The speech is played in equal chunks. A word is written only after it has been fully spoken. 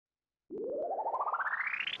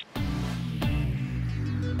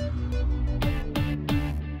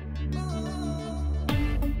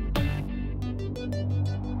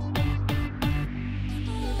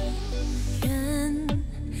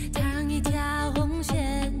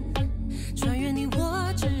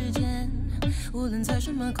无论在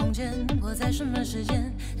什么空间，或在什么时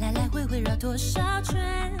间，来来回回绕多少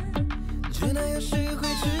圈，却哪有谁会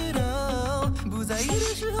知道？不在意的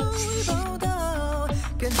时候会报道，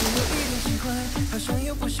感觉有一点喜欢，好像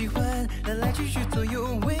又不喜欢，来来去去左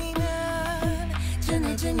右为难，真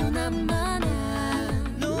爱真有那么难？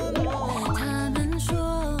他们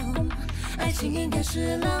说，爱情应该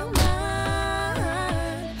是浪漫，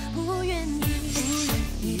不愿意。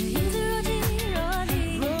你的影子若即若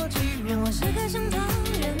离，让我时刻想讨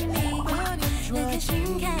厌你。那颗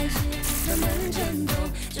心开始慢慢震动，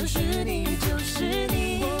就是你，就是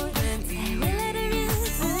你。在未来的日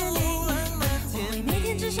子里，我会每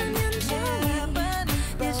天只想念着你，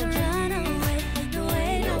别想 run away，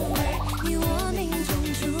 你我命中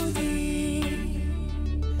注定，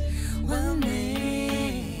完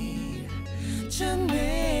美，真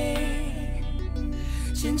美，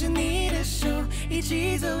牵着你的手，一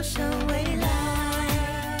起走向未来。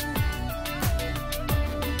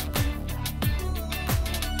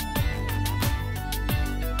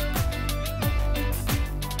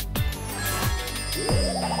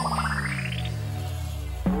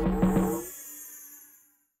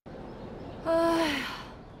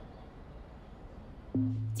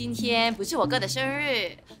今天不是我哥的生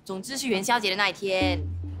日，总之是元宵节的那一天。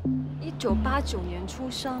1989年出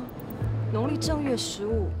生，农历正月15。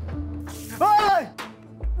哎，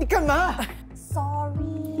你干嘛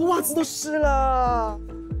 ？Sorry， 袜子都湿了。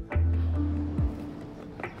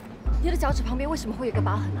你的脚趾旁边为什么会有个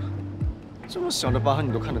疤痕啊？这么小的疤痕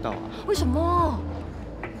你都看得到啊？为什么？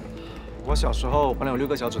我小时候本来有6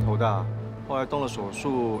个脚趾头的，后来动了手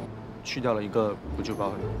术，去掉了1个，不就疤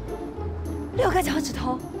痕了。 6个脚趾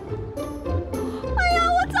头。哎呀，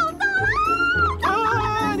我找到了！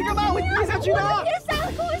哎，你干嘛？我跌下去的。我天下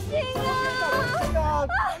孤星啊！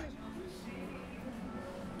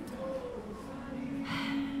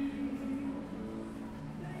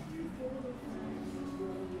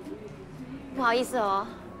不好意思哦，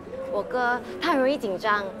我哥他很容易紧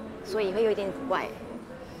张，所以会有点古怪。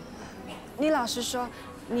你老实说，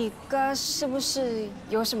你哥是不是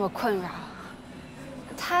有什么困扰？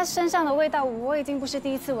 他身上的味道我已经不是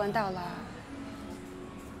第一次闻到了。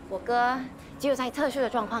我哥只有在特殊的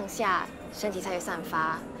状况下，身体才会散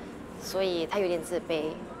发，所以他有点自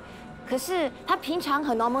卑。可是他平常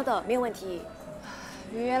很 normal 的，没有问题。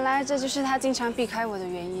原来这就是他经常避开我的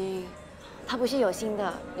原因。他不是有心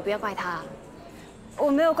的，你不要怪他。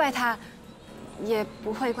我没有怪他，也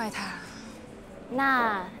不会怪他。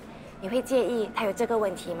那你会介意他有这个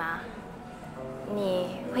问题吗？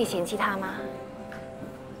你会嫌弃他吗？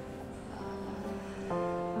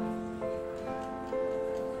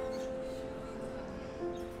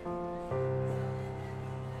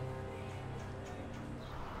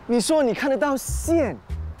 你说你看得到线，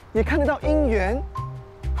也看得到姻缘，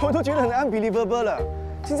我都觉得很 unbelievable 了。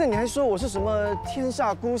现在你还说我是什么天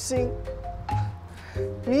煞孤星？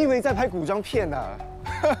你以为在拍古装片呢？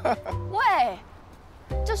喂，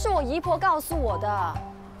这是我姨婆告诉我的。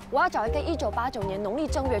我要找一个1989年农历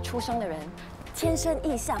正月出生的人，天生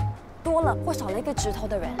异象，多了或少了一个指头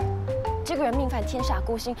的人。这个人命犯天煞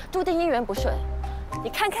孤星，注定姻缘不顺。你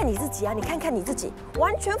看看你自己啊，你看看你自己，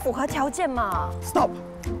完全符合条件嘛。Stop！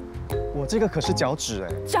 我这个可是脚趾哎，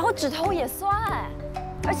脚趾头也算，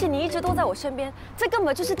而且你一直都在我身边，这根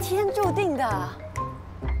本就是天注定的。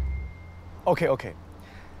OK，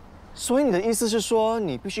 所以你的意思是说，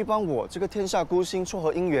你必须帮我这个天煞孤星撮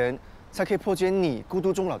合姻缘，才可以破解你孤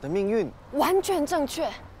独终老的命运？完全正确。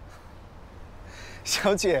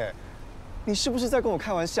小姐，你是不是在跟我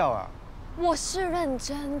开玩笑啊？我是认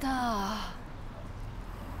真的。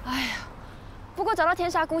哎呀，不过找到天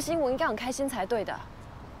煞孤星，我应该很开心才对的。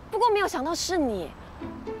 不过没有想到是你，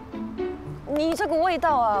你这个味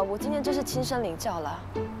道啊，我今天真是亲身领教了。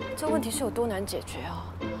这问题是有多难解决哦？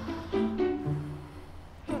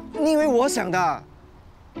你以为我想的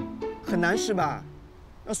很难是吧？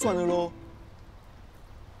那算了喽。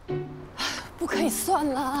不可以算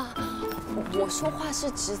了，我说话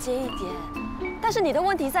是直接一点，但是你的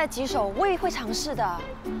问题在棘手，我也会尝试的。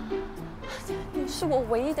你是我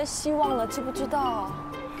唯一的希望了，知不知道？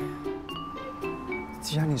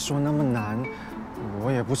 既然你说那么难，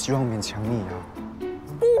我也不希望勉强你啊。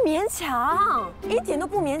不勉强，一点都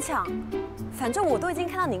不勉强。反正我都已经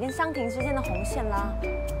看到你跟香婷之间的红线啦。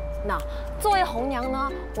那作为红娘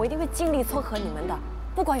呢，我一定会尽力撮合你们的，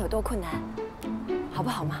不管有多困难，好不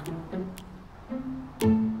好嘛？那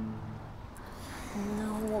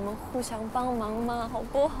我们互相帮忙嘛，好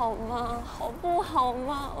不好嘛？好不好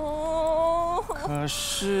嘛？哦。可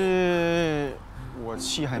是我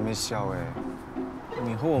气还没消哎，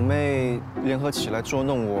你和我妹联合起来捉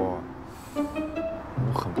弄我，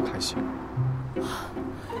我很不开心。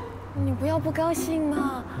你不要不高兴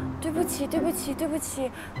嘛！对不起，对不起，对不起。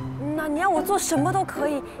那你要我做什么都可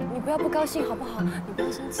以，你不要不高兴好不好？你不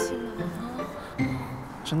要生气嘛啊！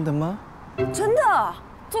真的吗？真的，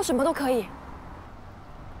做什么都可以。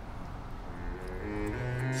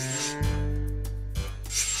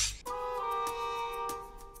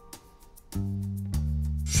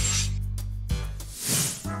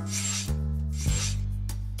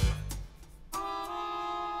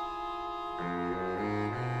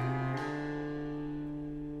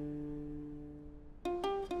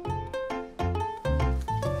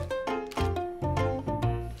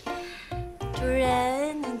主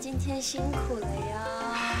人，您今天辛苦了呀。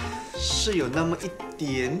是有那么一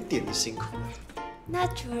点点的辛苦。那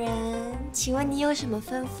主人，请问你有什么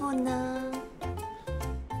吩咐呢？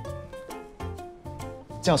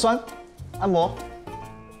脚酸，按摩。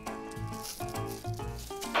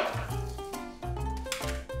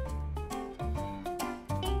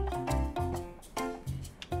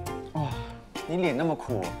哇，你脸那么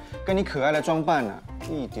苦，跟你可爱的装扮啊，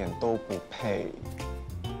一点都不配。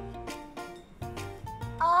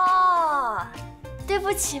哦，对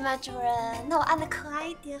不起嘛，主人，那我按的可爱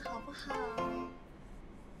一点好不好？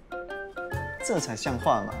这才像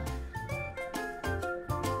话嘛。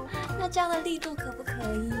那这样的力度可不可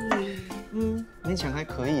以？勉强还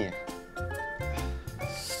可以。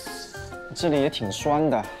这里也挺酸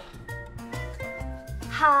的。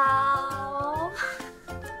好。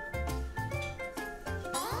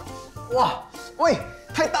哇，喂，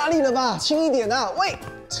太大力了吧，轻一点啊，喂。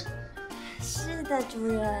是的，主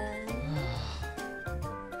人。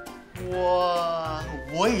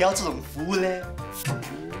我也要这种服务嘞。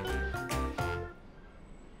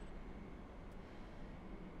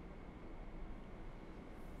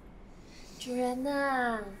主人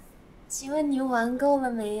呐，请问您玩够了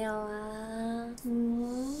没有啊？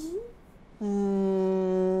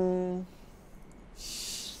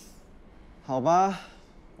好吧，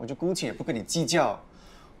我就姑且不跟你计较，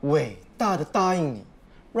伟大的答应你，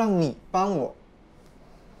让你帮我。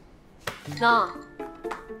那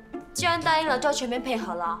既然答应了，就要全面配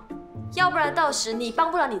合了，要不然到时你帮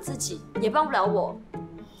不了你自己，也帮不了我。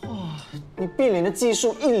哇，你变脸的技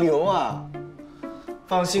术一流啊！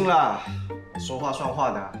放心啦，我说话算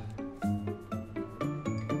话的。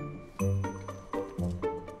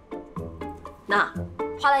那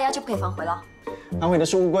画了押就不可以反悔了。反悔的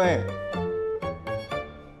是乌龟。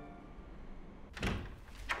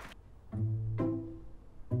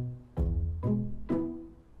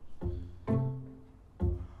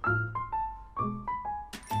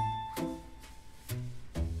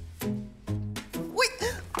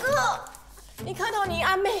你看到你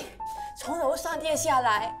阿妹从楼上跌下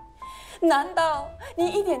来，难道你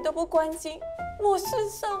一点都不关心我是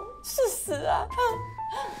生是死啊？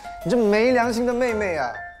你这没良心的妹妹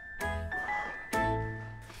啊！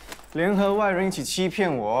联合外人一起欺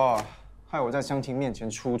骗我，害我在香婷面前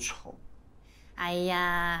出丑。哎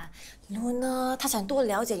呀，露呢？她想多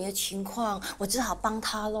了解你的情况，我只好帮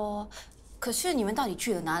她咯。可是你们到底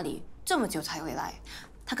去了哪里？这么久才回来，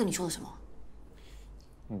她跟你说了什么？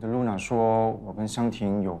你的露娜说我跟香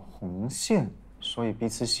婷有红线，所以彼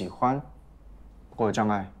此喜欢，不过有障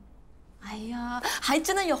碍。哎呀，还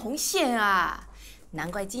真的有红线啊！难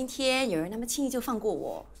怪今天有人那么轻易就放过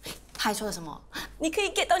我。他还说了什么？你可以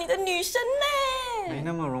get 到你的女神呢？没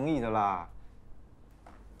那么容易的啦。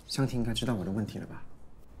香婷应该知道我的问题了吧？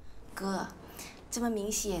哥，这么明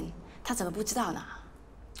显，他怎么不知道呢？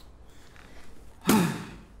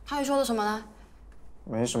他还说了什么呢？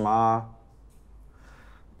没什么啊。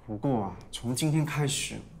不过啊，从今天开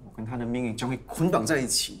始，我跟他的命运将会捆绑在一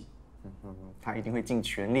起。他一定会尽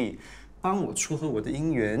全力帮我撮合我的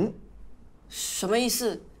姻缘。什么意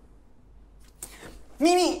思？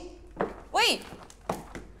秘密，喂，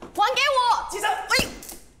还给我！机长，喂。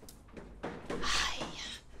哎呀，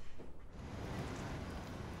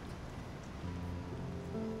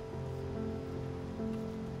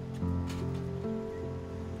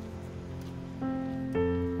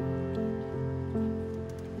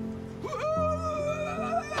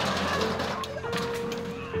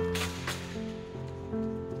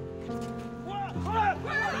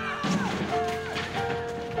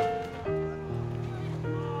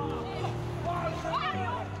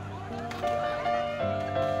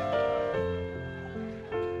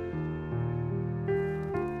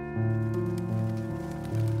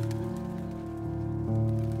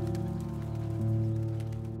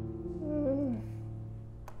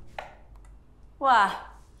哇，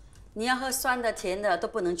你要喝酸的、甜的都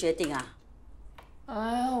不能决定啊？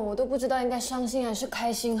哎呀，我都不知道应该伤心还是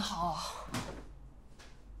开心好。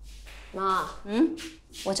妈，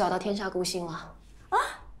我找到天煞孤星了。啊，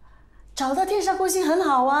找到天煞孤星很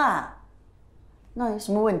好啊。那有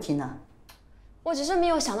什么问题呢？我只是没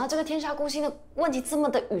有想到这个天煞孤星的问题这么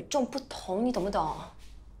的与众不同，你懂不懂？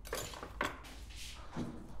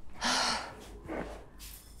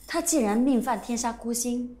他既然命犯天煞孤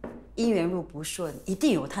星，姻缘路不顺，一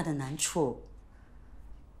定有他的难处。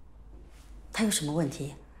他有什么问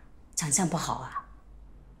题？长相不好啊？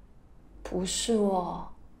不是哦，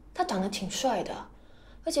他长得挺帅的，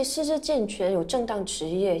而且四肢健全，有正当职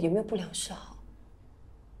业，也没有不良嗜好。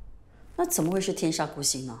那怎么会是天煞孤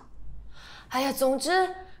星呢？哎呀，总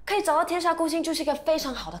之可以找到天煞孤星就是一个非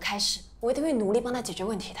常好的开始，我一定会努力帮他解决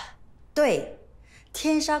问题的。对，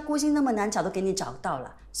天煞孤星那么难找都给你找到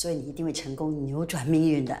了，所以你一定会成功扭转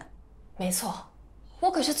命运的。没错，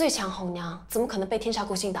我可是最强红娘，怎么可能被天煞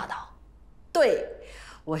孤星打倒？对，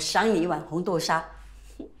我赏你一碗红豆沙。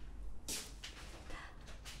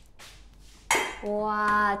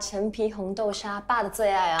哇，陈皮红豆沙，爸的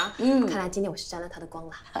最爱啊！看来今天我是沾了他的光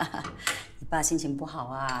了。你爸心情不好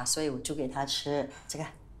啊，所以我煮给他吃。这个，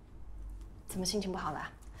怎么心情不好了？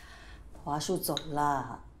华叔走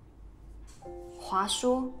了。华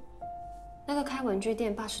叔，那个开文具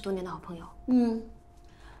店80多年的好朋友。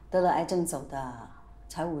得了癌症走的，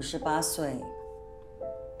才58岁。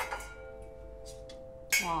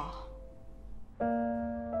哇！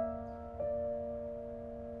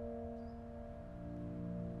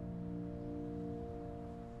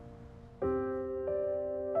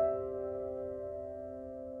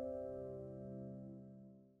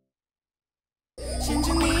牵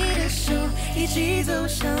着你的手，一起走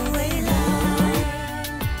向未来。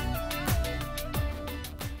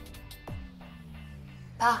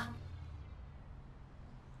爸，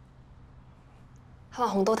喝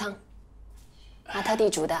碗红豆汤，妈特地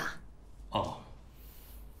煮的。哦。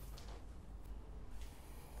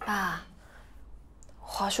爸，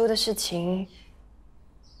华叔的事情，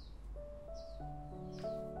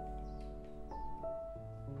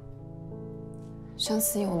生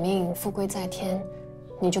死有命，富贵在天，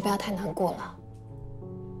你就不要太难过了。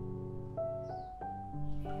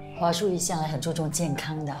华叔一向来很注重健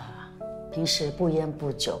康的，平时不烟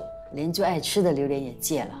不酒，连最爱吃的榴莲也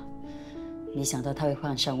戒了。没想到他会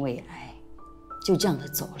患上胃癌，就这样的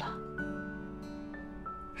走了。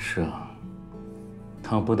是啊，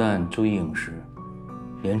他不但注意饮食，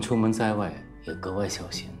连出门在外也格外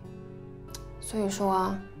小心。所以说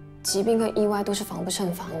啊，疾病跟意外都是防不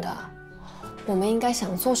胜防的。我们应该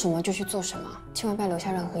想做什么就去做什么，千万不要留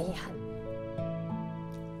下任何遗憾。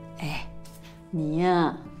哎，你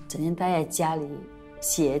呀，整天待在家里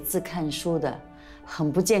写字看书的，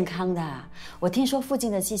很不健康的。我听说附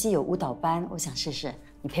近的西西有舞蹈班，我想试试，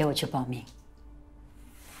你陪我去报名。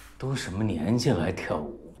都什么年纪了还跳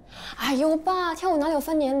舞？哎呦，爸，跳舞哪有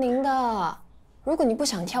分年龄的？如果你不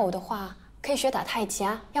想跳舞的话，可以学打太极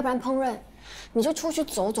啊，要不然烹饪，你就出去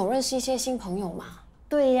走走，认识一些新朋友嘛。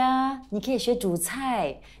对呀，你可以学煮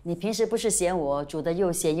菜。你平时不是嫌我煮的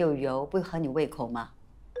又咸又油，不合你胃口吗？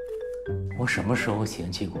我什么时候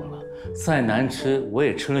嫌弃过了？再难吃我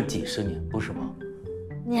也吃了几十年，不是吗？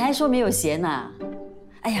你还说没有嫌呐？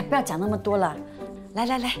哎呀，不要讲那么多了。来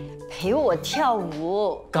来来，陪我跳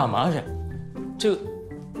舞。干嘛去？这，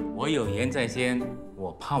我有言在先，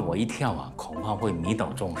我怕我一跳啊，恐怕会迷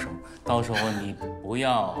倒众生。到时候你不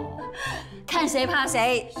要。看谁怕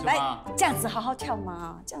谁。来，这样子好好跳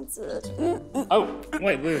嘛，这样子。哦，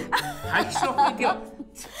喂，还说会跳？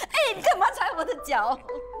哎，你干嘛踩我的脚？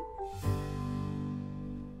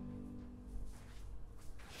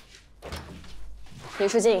林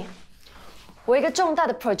书静，我有一个重大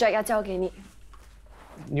的 project 要交给你。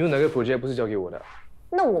你有哪个 project 不是交给我的？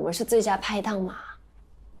那我们是最佳拍档嘛。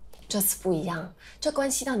这次不一样，这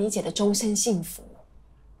关系到你姐的终身幸福。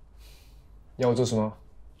要我做什么？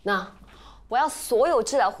那我要所有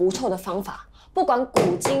治疗狐臭的方法，不管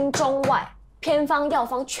古今中外，偏方药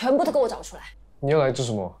方全部都给我找出来。你要来做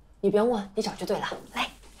什么？你不用问，你找就对了。来，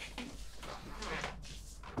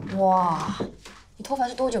哇，你头发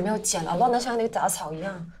是多久没有剪了？乱得像那个杂草一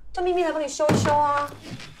样。叫咪咪来帮你修一修啊。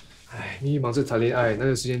哎，咪咪忙着谈恋爱，哪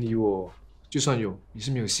有时间理我？就算有，也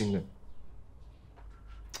是没有心的。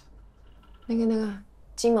那个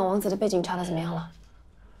金毛王子的背景查的怎么样了？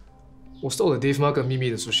我搜了 Dave Ma 跟咪咪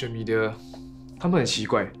的 social media， 他们很奇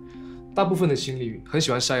怪，大部分的情侣很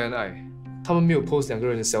喜欢晒恩爱，他们没有 post 两个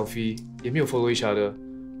人的 selfie， 也没有 follow each other，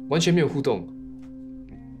 完全没有互动。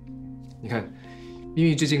你看，咪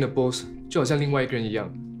咪最近的 post 就好像另外一个人一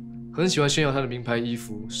样，很喜欢炫耀她的名牌衣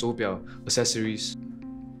服、手表、accessories。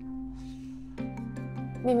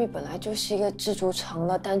秘密本来就是一个知足常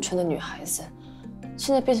乐、单纯的女孩子，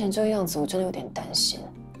现在变成这个样子，我真的有点担心。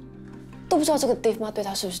都不知道这个 Dave 妈对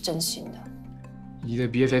她是不是真心的。你的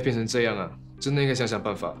BFF 变成这样啊，真的应该想想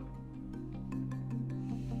办法。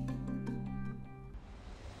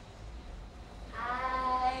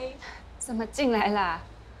嗨，怎么进来啦？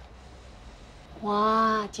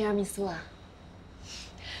哇，提拉米苏啊！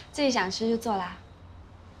自己想吃就做啦。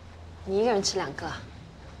你一个人吃2个啊？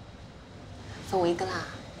分我1个啦。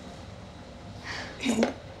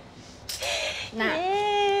那，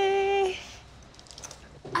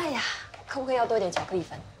哎呀，可不可以要多一点巧克力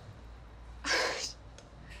粉？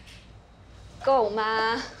够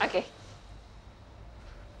吗 ？OK。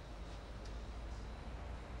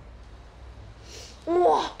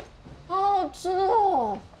哇，好好吃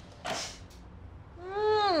哦！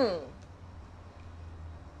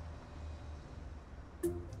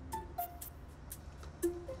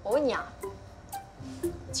我问你啊，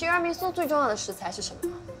提拉米苏最重要的食材是什么？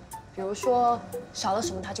比如说少了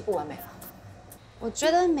什么它就不完美了。我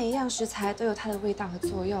觉得每一样食材都有它的味道和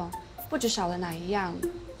作用，不止少了哪一样，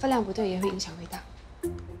分量不对也会影响味道。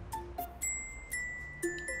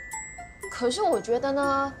可是我觉得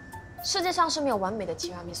呢，世界上是没有完美的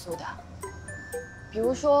提拉米苏的。比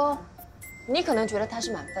如说，你可能觉得它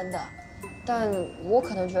是满分的，但我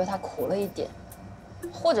可能觉得它苦了一点，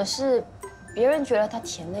或者是别人觉得它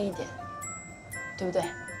甜了一点，对不对？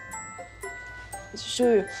舒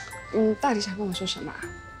雨，你到底想跟我说什么啊？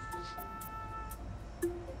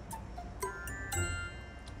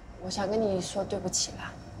我想跟你说对不起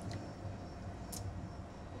啦。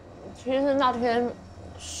其实那天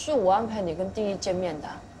是我安排你跟定一见面的，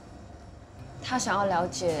他想要了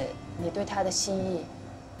解你对他的心意，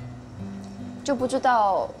就不知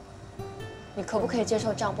道你可不可以接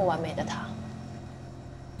受这样不完美的他。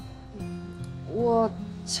我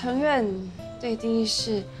承认对定一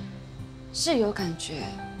是有感觉，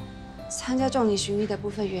参加众里寻一的部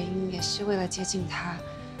分原因也是为了接近他，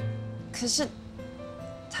可是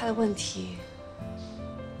他的问题，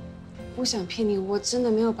不想骗你，我真的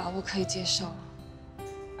没有把握可以接受。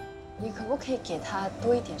你可不可以给他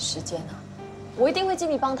多一点时间啊？我一定会尽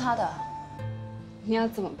力帮他的。你要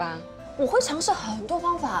怎么帮？我会尝试很多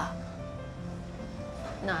方法。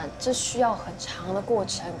那这需要很长的过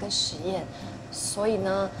程跟实验，所以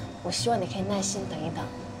呢，我希望你可以耐心等一等，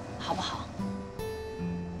好不好？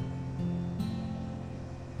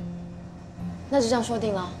那就这样说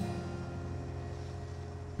定了。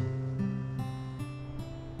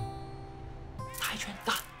打一拳，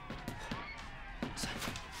打！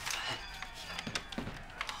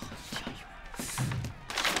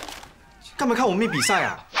干嘛看我妹比赛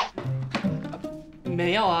啊？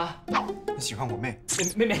没有啊。你喜欢我妹？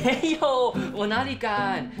没有，我哪里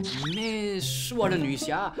敢？你妹是我的女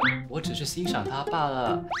侠，我只是欣赏她罢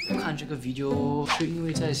了。看这个 video 是因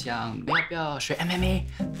为在想要不要学 MMA，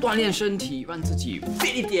 锻炼身体，让自己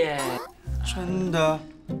fit 一点。真的？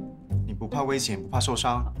你不怕危险，不怕受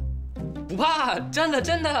伤？不怕，真的，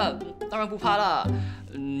当然不怕了。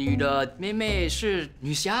你的妹妹是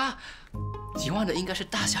女侠。喜欢的应该是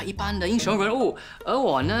大侠一般的英雄人物，而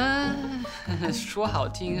我呢，说好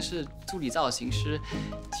听是助理造型师，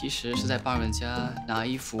其实是在帮人家拿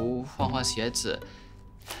衣服、换鞋子，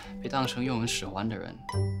被当成用人使唤的人。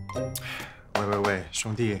喂，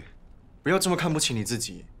兄弟，不要这么看不起你自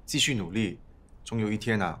己，继续努力，总有一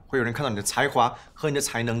天啊，会有人看到你的才华和你的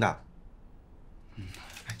才能的。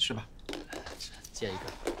来吃吧。借一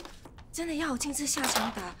个。真的要我亲自下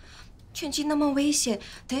场打？拳击那么危险，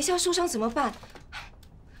等一下受伤怎么办？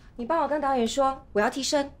你帮我跟导演说，我要替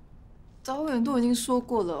身。导演都已经说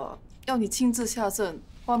过了，要你亲自下阵，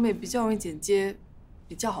画面比较容易剪接，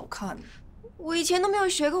比较好看。我以前都没有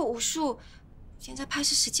学过武术，现在拍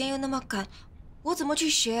摄时间又那么赶，我怎么去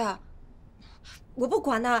学啊？我不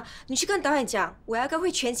管了，你去跟导演讲，我要个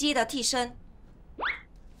会拳击的替身。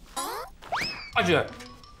阿姐，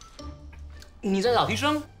你在找替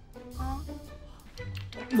身？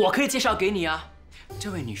我可以介绍给你啊，这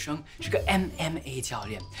位女生是个 MMA 教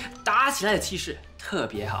练，打起来的气势特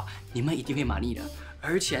别好，你们一定会满意的。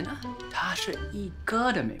而且呢，她是一哥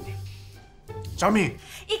的妹妹。小米，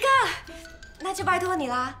一哥，那就拜托你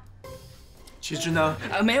啦。其实呢，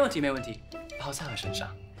没问题，包在我身上。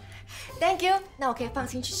Thank you， 那我可以放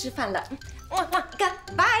心去吃饭了。一哥，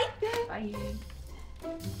拜拜。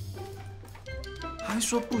还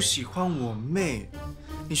说不喜欢我妹。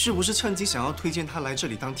你是不是趁机想要推荐她来这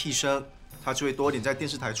里当替身，她就会多一点在电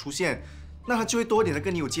视台出现，那她就会多一点的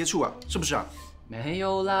跟你有接触啊，是不是啊？没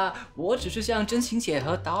有啦，我只是向真情姐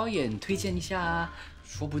和导演推荐一下啊。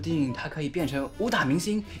说不定他可以变成武打明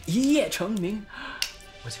星，一夜成名，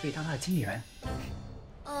我就可以当他的经理人。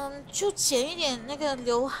就剪一点那个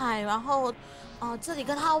刘海，然后这里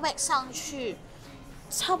跟他 wax 上去，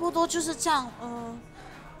差不多就是这样。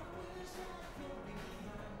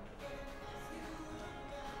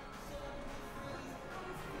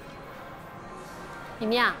米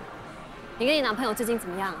米啊，你跟你男朋友最近怎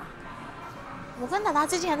么样啊？我跟达达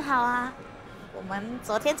最近很好啊，我们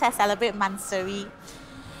昨天才 celebrate monthsary。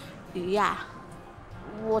鱼呀，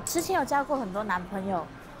我之前有交过很多男朋友，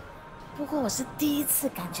不过我是第一次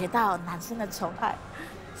感觉到男生的宠爱，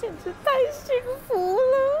简直太幸福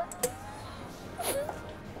了。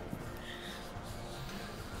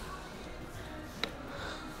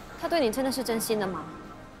他对你真的是真心的吗？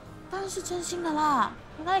当然是真心的啦，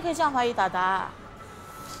你哪里可以这样怀疑达达？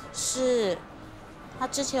是，他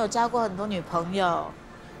之前有交过很多女朋友，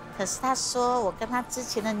可是他说我跟他之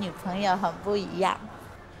前的女朋友很不一样，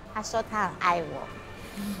他说他很爱我。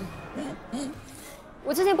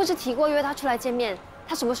我之前不是提过约他出来见面，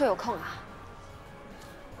他什么时候有空啊？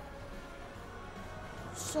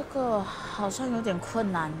这个好像有点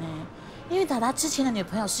困难呢，因为达达之前的女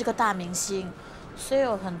朋友是个大明星，所以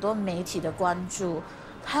有很多媒体的关注，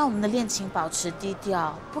还有我们的恋情保持低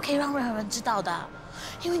调，不可以让任何人知道的。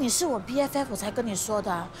因为你是我 BFF， 我才跟你说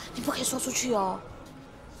的，你不可以说出去哦。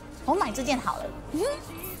我买这件好了。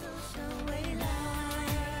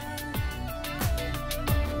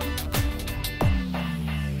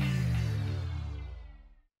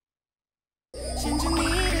牵着你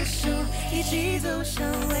的手，一起走向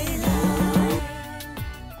未来。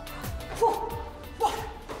哇！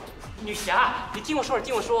女侠，你听我说，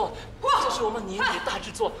听我说，这是我们年底的大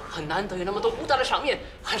制作，很难得有那么多武打的场面，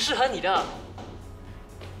很适合你的。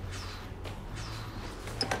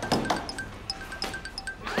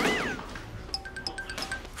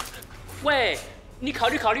喂，你考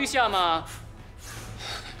虑一下嘛。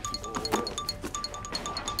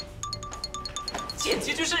简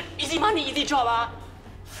直就是 easy money easy job 啊！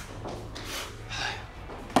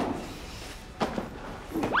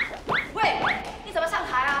喂，你怎么上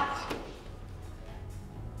台啊？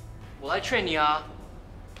我来 train 你啊。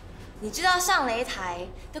你知道上擂台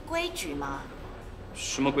的规矩吗？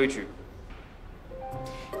什么规矩？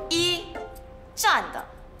一，站的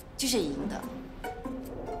就是赢的；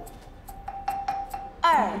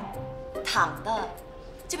二，躺的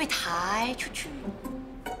就被抬出去。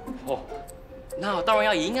哦，那我当然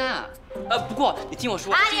要赢啊！不过你听我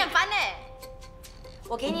说。啊，你很烦呢！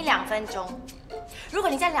我给你2分钟，如果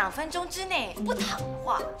你在2分钟之内不躺的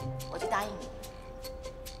话，我就答应你。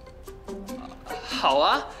好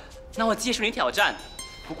啊，那我接受你挑战。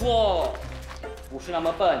不过不是那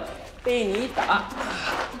么笨，被你打，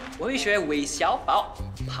我会学韦小宝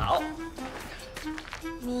跑。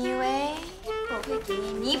你以为我会给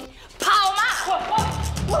你跑吗？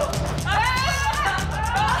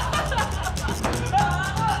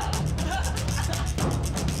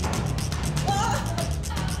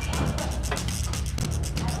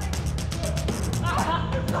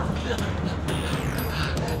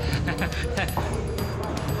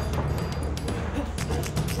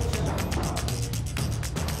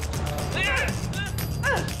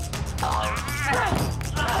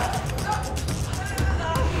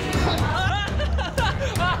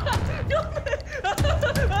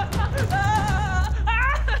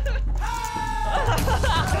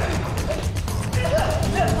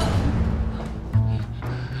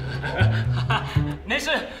没事，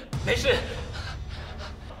没事。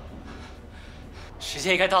时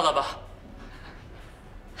间应该到了吧？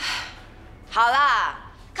好啦，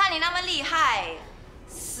看你那么厉害，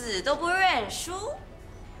死都不认输，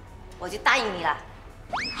我就答应你了。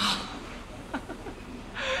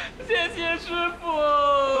谢谢师傅。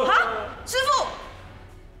好，师傅。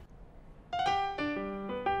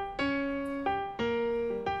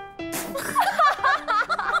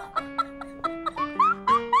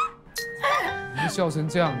你笑成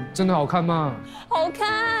这样，真的好看吗？好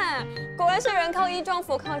看，果然是人靠衣装，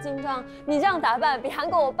佛靠金装。你这样打扮，比韩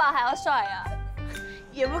国欧巴还要帅啊！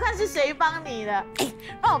也不看是谁帮你的，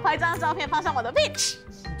帮我拍张照片放上我的 page。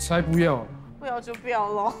才不要！不要就不要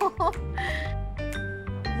喽。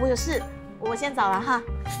我有事，我先走了哈。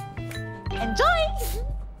Enjoy。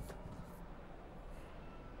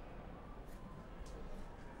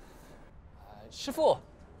师傅，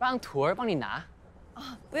让徒儿帮你拿。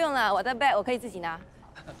不用了，我的 bag 我可以自己拿。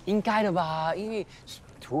应该的吧，因为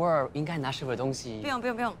徒儿应该拿师傅的东西。不用不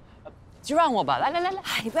用不用，就让我吧，来。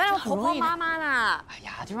你不要让婆婆妈妈啦。哎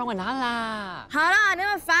呀，就让我拿啦。好啦，你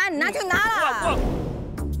那么烦，拿就拿啦。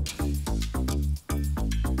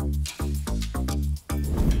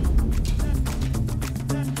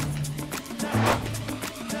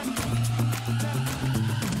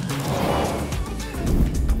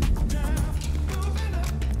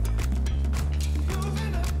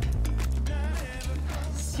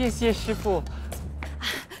谢谢师傅。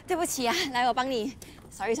对不起啊，来我帮你。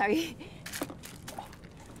Sorry。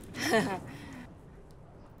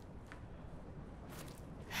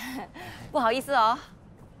不好意思哦。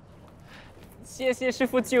谢谢师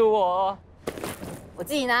傅救我。我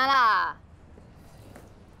自己拿啦。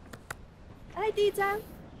来第1张，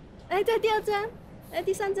来再第2张，来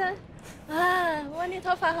第3张。啊，哇，你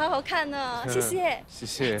头发好好看哦，谢谢。谢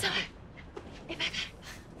谢。哎，拜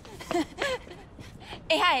拜。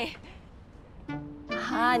哎嗨。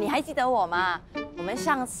啊，你还记得我吗？我们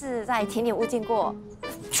上次在甜点屋见过。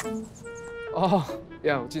哦，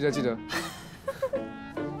呀，我记得。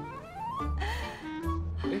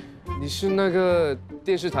哎，你是那个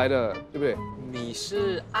电视台的，对不对？你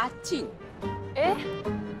是阿静。哎，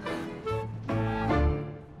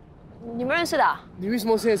你们认识的？你为什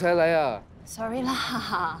么现在才来啊 ？Sorry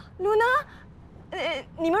啦，Luna，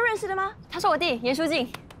你们认识的吗？他是我弟，严书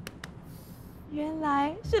静。原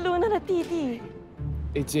来是 Luna 的弟弟。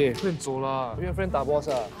哎姐，快点走啦，约 friend 打 boss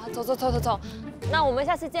啊！走，那我们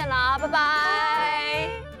下次见啦，拜拜。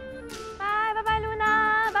拜拜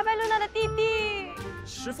Luna， 拜拜 Luna 的弟弟。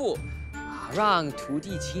师傅，让徒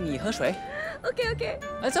弟请你喝水。OK，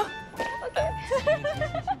 来走。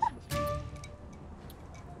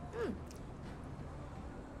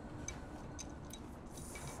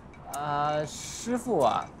师傅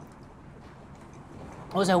啊，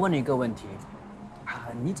我想问你一个问题。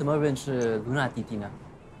你怎么认识露娜弟弟呢？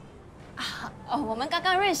我们刚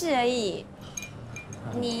刚认识而已。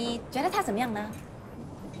你觉得他怎么样呢？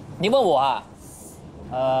你问我啊？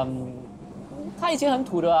他以前很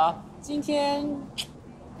土的啊，今天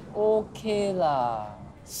OK 啦。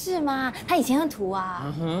是吗？他以前很土啊。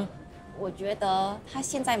嗯哼。我觉得他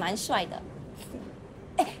现在蛮帅的。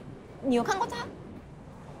哎，你有看过他？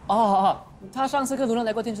哦，他上次跟露娜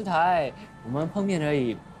来过电视台，我们碰面而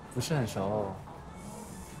已，不是很熟。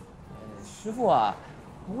师傅啊，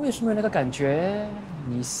为什么有那个感觉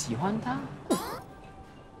你喜欢他？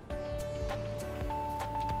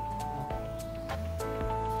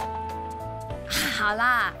好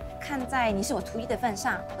啦，看在你是我徒弟的份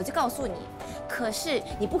上，我就告诉你。可是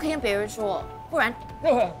你不可以跟别人说，不然……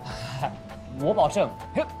我保证。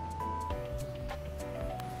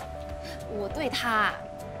我对他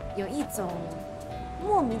有一种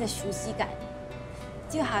莫名的熟悉感。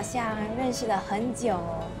就好像认识了很久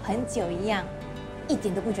很久一样，一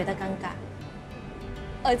点都不觉得尴尬。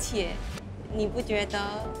而且，你不觉得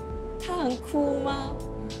他很酷吗？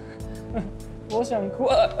我想哭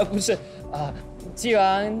不是啊，既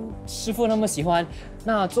然师傅那么喜欢，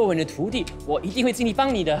那作为你的徒弟，我一定会尽力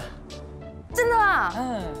帮你的。真的啊？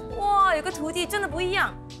哇，有个徒弟真的不一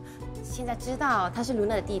样。现在知道他是露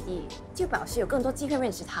娜的弟弟，就表示有更多机会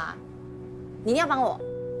认识他。你一定要帮我。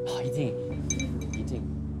一定。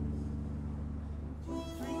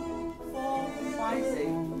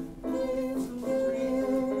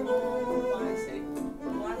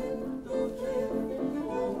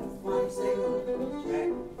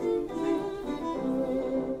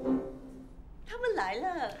他们来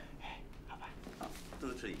了。好吧，好，2、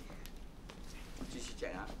3，我继续讲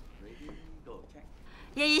啊。Ready go，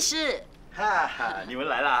 叶医师。哈哈，你们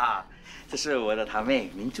来了哈，这是我的堂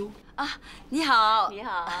妹明珠。啊，你好。你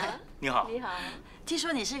好。你好。听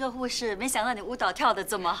说你是个护士，没想到你舞蹈跳得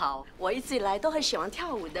这么好。我一直以来都很喜欢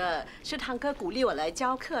跳舞的，是堂哥鼓励我来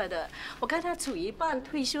教课的。我看他处于半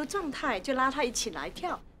退休状态，就拉他一起来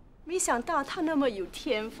跳。没想到他那么有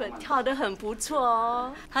天分，跳得很不错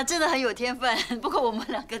哦。他真的很有天分，不过我们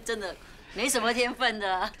2个真的没什么天分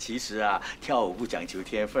的。其实啊，跳舞不讲求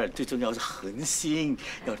天分，最重要是恒心，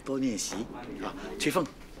要多练习。啊，翠凤，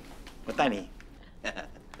我带你。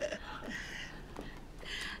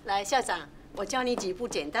来，校长。我教你几步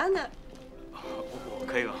简单的，我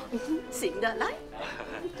可以吗？行的，来。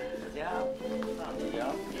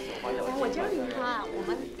我教你哈，我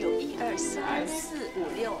们有1、2、3、4、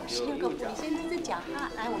5、6，16个步，你先跟着讲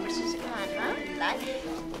哈。来，我们试试看哈，来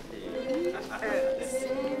，1、2、3、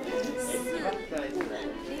4、5、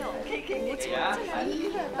6，不错，再来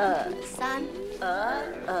1、2、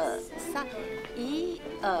3、1、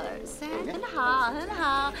2、3，很好，很好，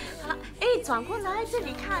好，哎，转过来这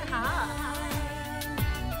里看，好。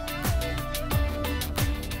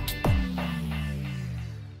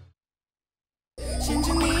牵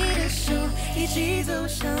着你的手，一起走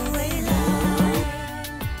向未来。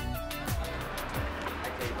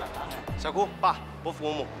小姑、爸、伯父、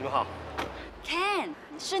伯母，你们好。Ken，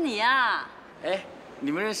 是你啊？哎，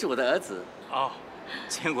你们认识我的儿子？哦，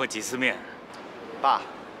见过几次面。爸，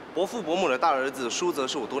伯父伯母的大儿子舒泽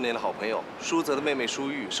是我多年的好朋友，舒泽的妹妹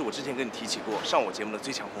舒玉是我之前跟你提起过上我节目的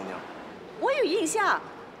最强红娘。我有印象，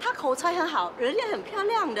她口才很好，人也很漂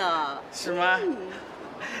亮的。是吗？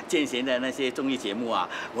建贤的那些综艺节目啊，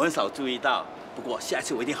我很少注意到，不过下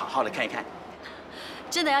次我一定好好的看一看。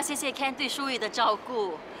真的要谢谢 Ken 对淑玉的照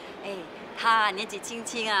顾。哎，他年纪轻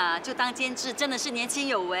轻啊，就当监制，真的是年轻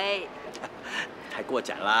有为。太过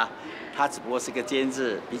奖啦，他只不过是个监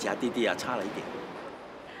制，比起他弟弟啊差了一点。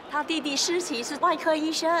他弟弟诗琪是外科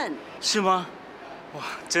医生。是吗？哇，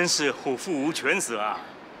真是虎父无犬子啊！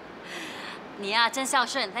你呀，真孝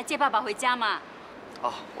顺，来接爸爸回家嘛。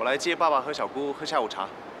哦，我来接爸爸和小姑喝下午茶。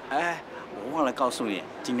哎，我忘了告诉你，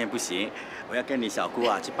今天不行，我要跟你小姑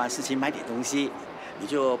啊去帮事情买点东西，你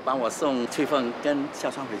就帮我送翠凤跟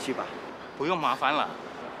孝川回去吧。不用麻烦了。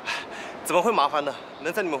怎么会麻烦呢？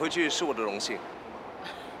能载你们回去是我的荣幸。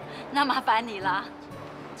那麻烦你了。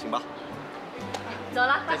请吧。走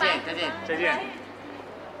了，拜拜。再见，再见。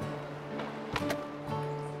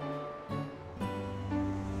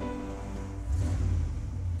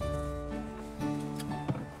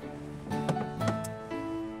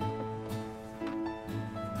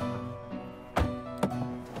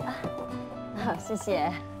好，谢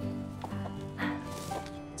谢。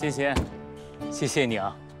建贤，谢谢你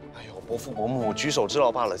啊。哎呦，伯父伯母，我举手之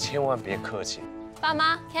劳罢了，千万别客气。爸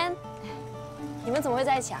妈 Ken， 你们怎么会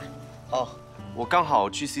在一起啊？哦，我刚好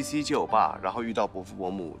去 CC 接我爸，然后遇到伯父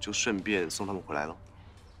伯母，就顺便送他们回来了。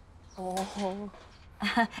哦，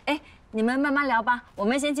哎，你们慢慢聊吧，我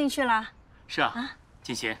们先进去啦。是啊，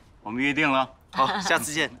建贤，我们约定了。好，下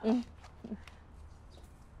次见。嗯。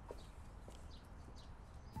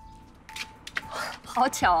好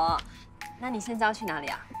巧哦，那你现在要去哪里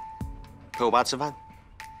啊？陪我爸吃饭。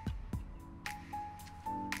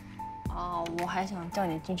哦，我还想叫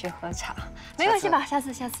你进去喝茶，没关系吧？下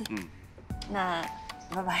次。嗯，那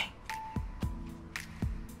拜拜。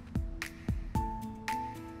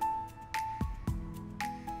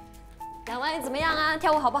两位怎么样啊？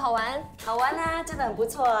跳舞好不好玩？好玩啊，真的很不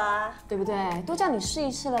错啊，对不对？都叫你试一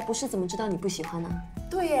试了，不试怎么知道你不喜欢呢？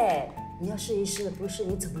对耶，你要试一试，不是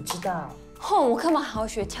你怎么知道？哼，我干嘛还要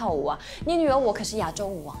学跳舞啊？你女儿我可是亚洲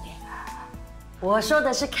舞王哎。我说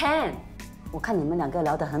的是 Ken， 我看你们两个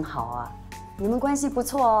聊得很好啊，你们关系不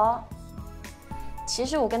错哦。其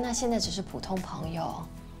实我跟他现在只是普通朋友，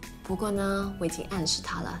不过呢，我已经暗示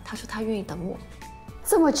他了，他说他愿意等我。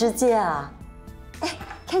这么直接啊？哎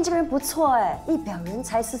 ，Ken 这个人不错哎，一表人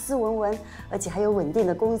才，斯斯文文，而且还有稳定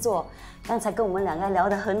的工作。刚才跟我们两个聊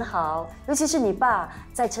得很好，尤其是你爸，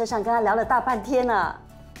在车上跟他聊了大半天呢。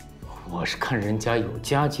我是看人家有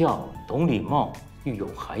家教，懂礼貌，又有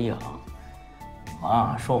涵养。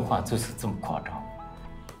妈说话就是这么夸张。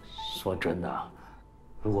说真的，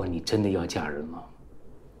如果你真的要嫁人了，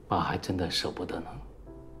爸还真的舍不得呢。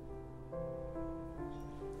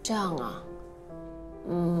这样啊，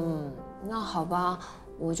那好吧，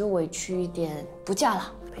我就委屈一点，不嫁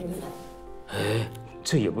了，陪你们。哎，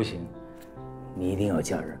这也不行，你一定要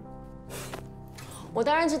嫁人。我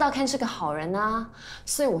当然知道 Ken 是个好人啊，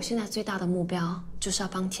所以我现在最大的目标就是要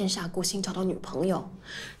帮天煞孤星找到女朋友。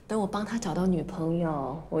等我帮他找到女朋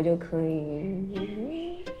友，我就可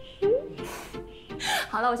以。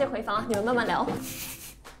好了，我先回房，你们慢慢聊。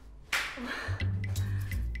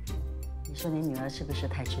你说你女儿是不是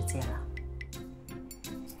太直接了？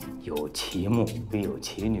有其母必有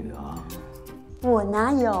其女啊。我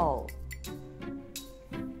哪有？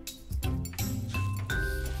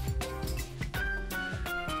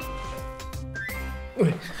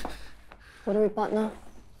我的 report 呢？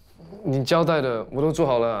你交代的我都做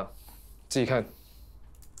好了，自己看。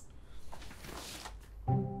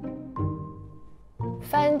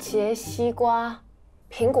番茄、西瓜、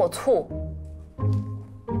苹果、醋，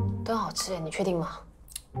都很好吃哎，你确定吗？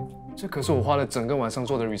这可是我花了整个晚上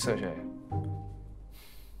做的 research 哎。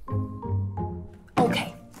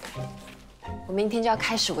OK， 我明天就要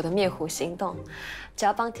开始我的灭狐行动，只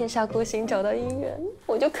要帮天煞孤星找到姻缘，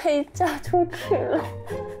我就可以嫁出去了。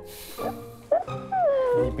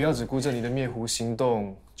你不要只顾着你的灭狐行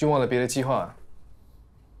动，就忘了别的计划。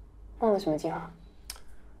忘了什么计划？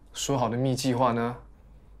说好的密计划呢？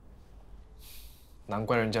难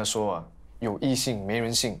怪人家说啊，有异性没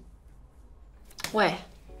人性。喂，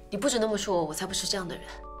你不准那么说，我才不是这样的人。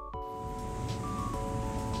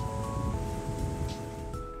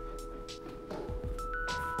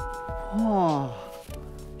哇，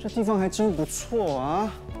这地方还真不错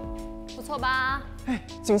啊！不错吧？哎，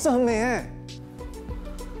景色很美哎。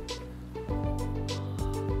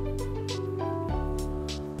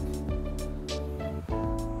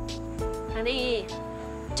韩丽，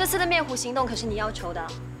这次的灭狐行动可是你要求的。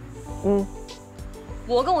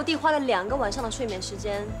我跟我弟花了2个晚上的睡眠时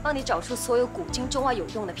间，帮你找出所有古今中外有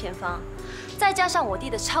用的偏方，再加上我弟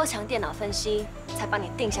的超强电脑分析，才帮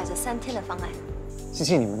你定下这3天的方案。谢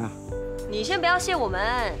谢你们啊！你先不要谢我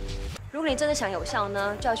们，如果你真的想有效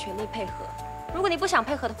呢，就要全力配合。如果你不想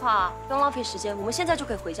配合的话，不用浪费时间，我们现在就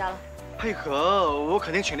可以回家了。配合，我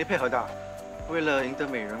肯定全力配合的。为了赢得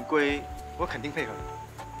美人归，我肯定配合。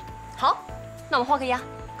好，那我们画个押，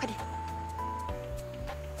快点。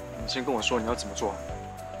你先跟我说你要怎么做。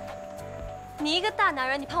你一个大男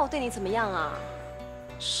人，你怕我对你怎么样啊？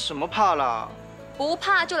什么怕啦？不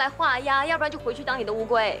怕就来画押，要不然就回去当你的乌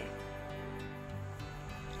龟。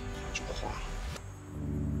就画。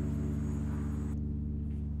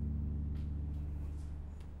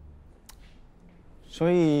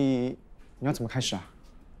所以你要怎么开始啊？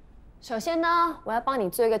首先呢，我要帮你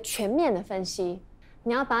做一个全面的分析。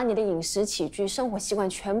你要把你的饮食起居、生活习惯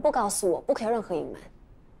全部告诉我，不可以有任何隐瞒。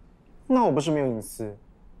那我不是没有隐私？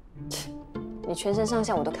你全身上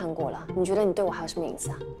下我都看过了，你觉得你对我还有什么隐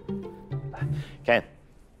私啊？看，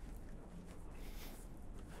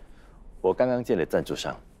我刚刚见了赞助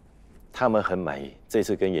商，他们很满意这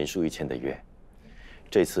次跟严淑仪签的约。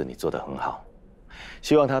这次你做得很好，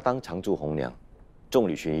希望他当常驻红娘，众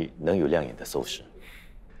里寻一，能有亮眼的收视。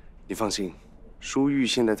你放心，舒玉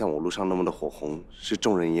现在在网络上那么的火红，是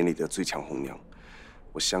众人眼里的最强红娘。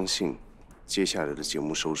我相信，接下来的节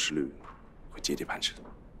目收视率会接地盘吃的。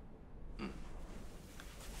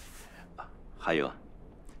还有啊，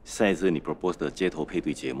上一次你 propose 的街头配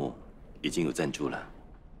对节目已经有赞助了，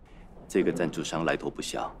这个赞助商来头不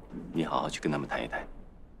小，你好好去跟他们谈一谈。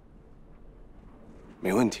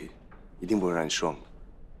没问题，一定不会让你失望的。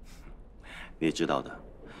你也知道的，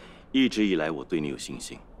一直以来我对你有信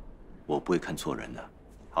心，我不会看错人的，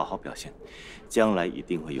好好表现，将来一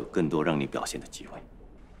定会有更多让你表现的机会。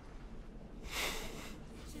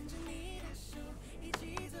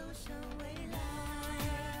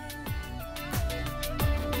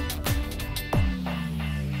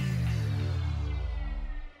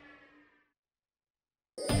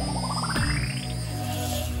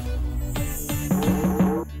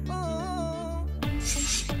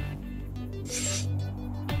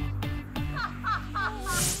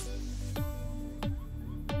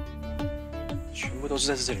都是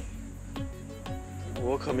在这里，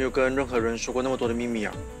我可没有跟任何人说过那么多的秘密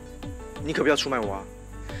啊！你可不要出卖我啊！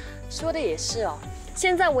说的也是哦，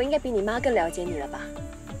现在我应该比你妈更了解你了吧？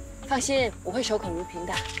放心，我会守口如瓶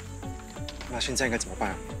的。那现在应该怎么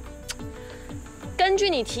办啊？根据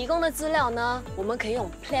你提供的资料呢，我们可以用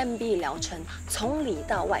Plan B 疗程，从里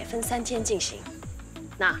到外分3天进行。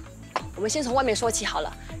那我们先从外面说起好了。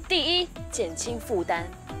第一，减轻负担，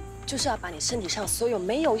就是要把你身体上所有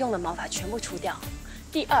没有用的毛发全部除掉。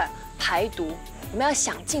第二，排毒，我们要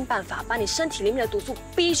想尽办法把你身体里面的毒素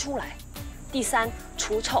逼出来。第三，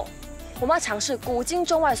除臭，我们要尝试古今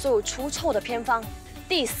中外所有除臭的偏方。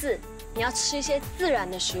第四，你要吃一些自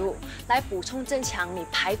然的食物来补充增强你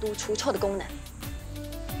排毒除臭的功能。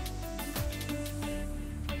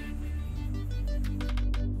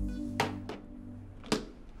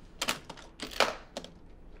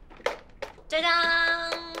这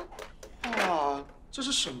张，哇，这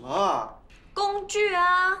是什么啊？工具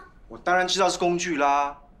啊！我当然知道是工具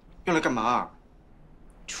啦，用来干嘛？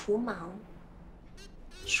除毛。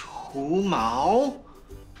除毛？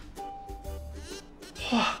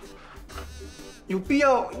哇，有必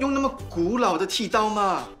要用那么古老的剃刀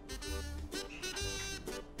吗？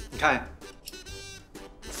你看，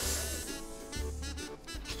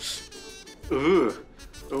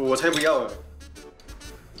我才不要了。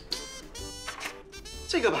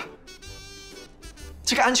这个吧，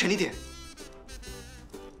这个安全一点。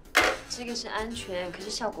这个是安全，可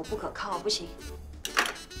是效果不可靠，不行。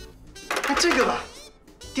那这个吧，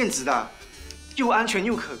电子的，又安全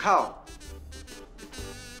又可靠。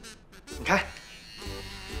你看，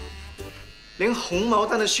连红毛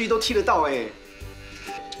丹的须都剃得到哎。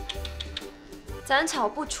斩草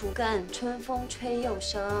不除根，春风吹又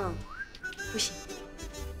生，不行。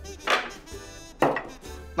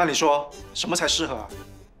那你说什么才适合啊？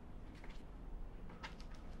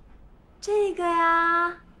这个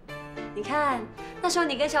呀。你看，那时候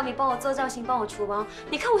你跟小米帮我做造型，帮我除毛。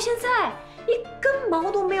你看我现在一根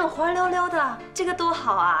毛都没有，滑溜溜的，这个多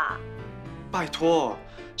好啊！拜托，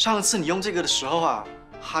上次你用这个的时候啊，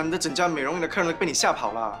喊的整家美容院的客人都被你吓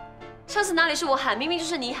跑了。上次哪里是我喊，明明就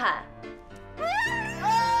是你喊。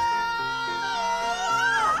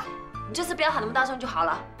你这次不要喊那么大声就好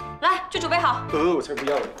了。来，就准备好。我才不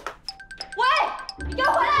要了。喂，你给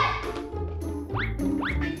我回来！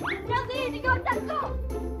张子怡，你给我站住！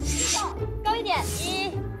高一点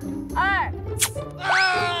，1、2，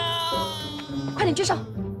快点举手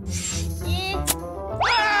！1、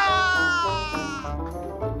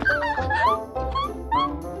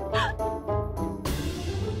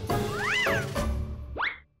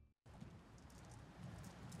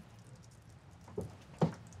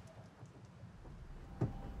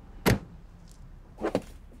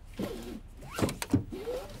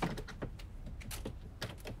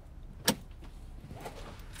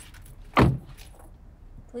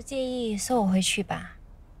不介意送我回去吧？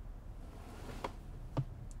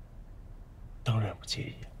当然不介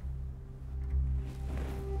意。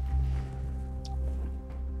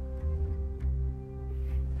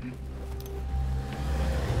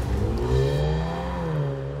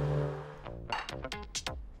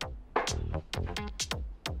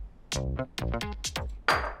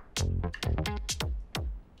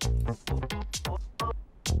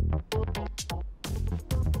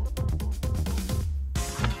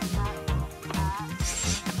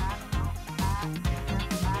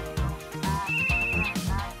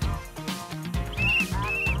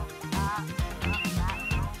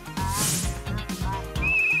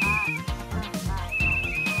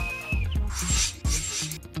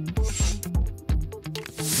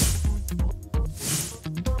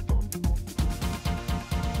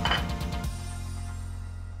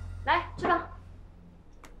来吃吧。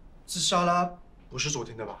这沙拉不是昨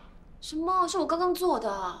天的吧？什么？是我刚刚做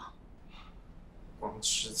的。光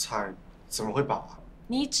吃菜怎么会饱啊？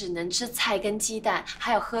你只能吃菜跟鸡蛋，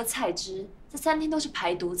还有喝菜汁。这3天都是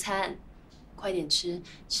排毒餐，快点吃，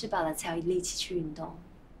吃饱了才有力气去运动。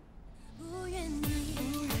不愿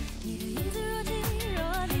意，你的影子若即若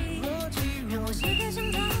离，让我时刻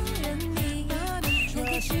想讨厌你。那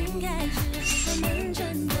颗心开始慢慢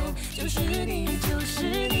震动，就是你，就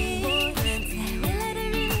是你。在未来的日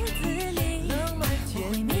子里，我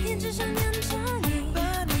会每天只想念着你，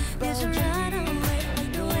别想 run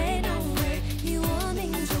away，no way，no way， 你我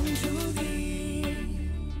命中注定，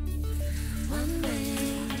完美，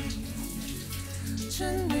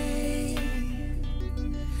真美。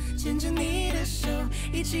牵着你的手，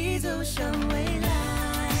一起走向未来。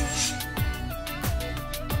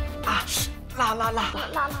啊，辣！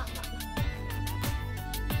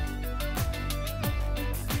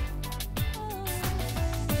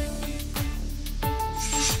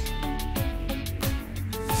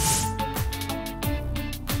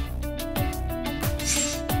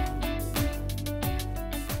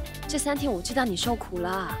这3天我知道你受苦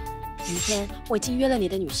了，明天我已经约了你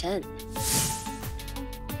的女神。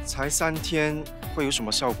才3天，会有什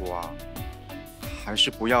么效果啊？还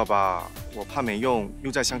是不要吧，我怕没用，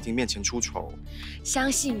又在香婷面前出丑。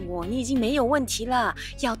相信我，你已经没有问题了，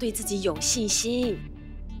要对自己有信心。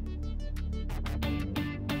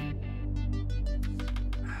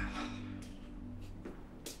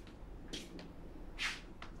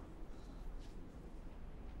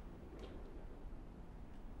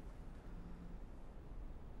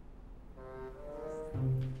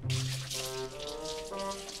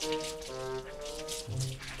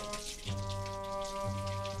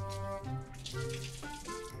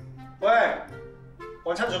喂，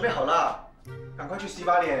晚餐准备好了，赶快去洗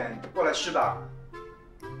把脸，过来吃吧。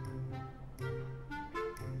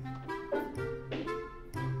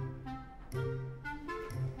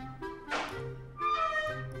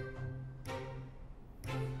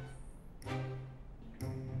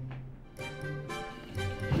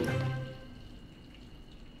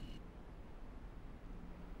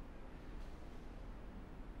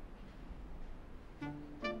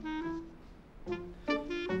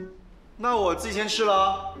那我自己先吃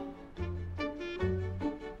了。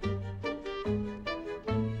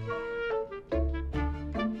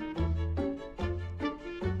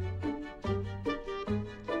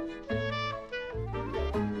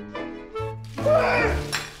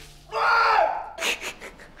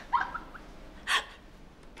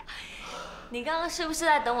你刚刚是不是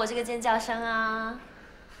在等我这个尖叫声啊？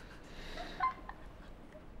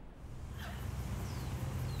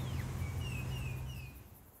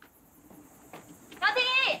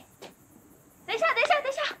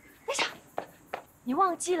你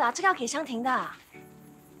忘记了，这个要给香婷的。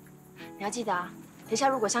你要记得啊，等一下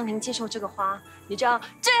如果香婷接受这个花，你就要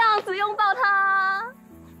这样子拥抱她，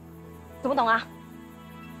懂不懂啊？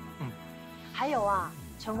嗯。还有啊，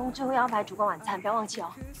成功之后要安排烛光晚餐，不要忘记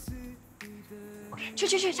哦。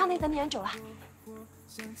去，香婷等你很久了。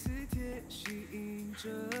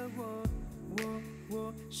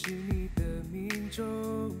是你的命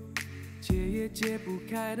中，解也解不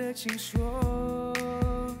开的情说。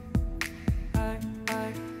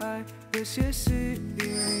爱的歇斯底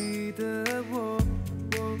里的我，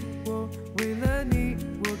为了你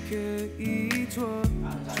我可以做。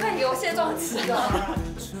快给我卸妆词了。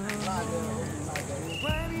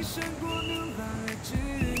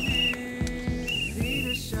你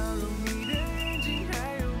的笑容，你的眼睛，还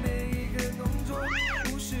有每一个动作，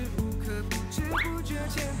无时无刻不知不觉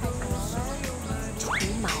牵动我所有脉搏。眉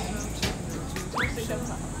毛。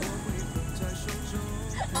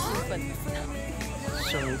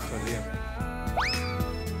生无可恋。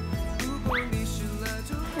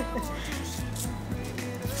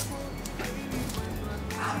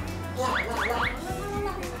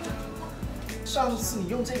上次你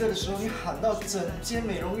用这个的时候，你喊到整间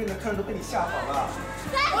美容院的客人都被你吓跑了。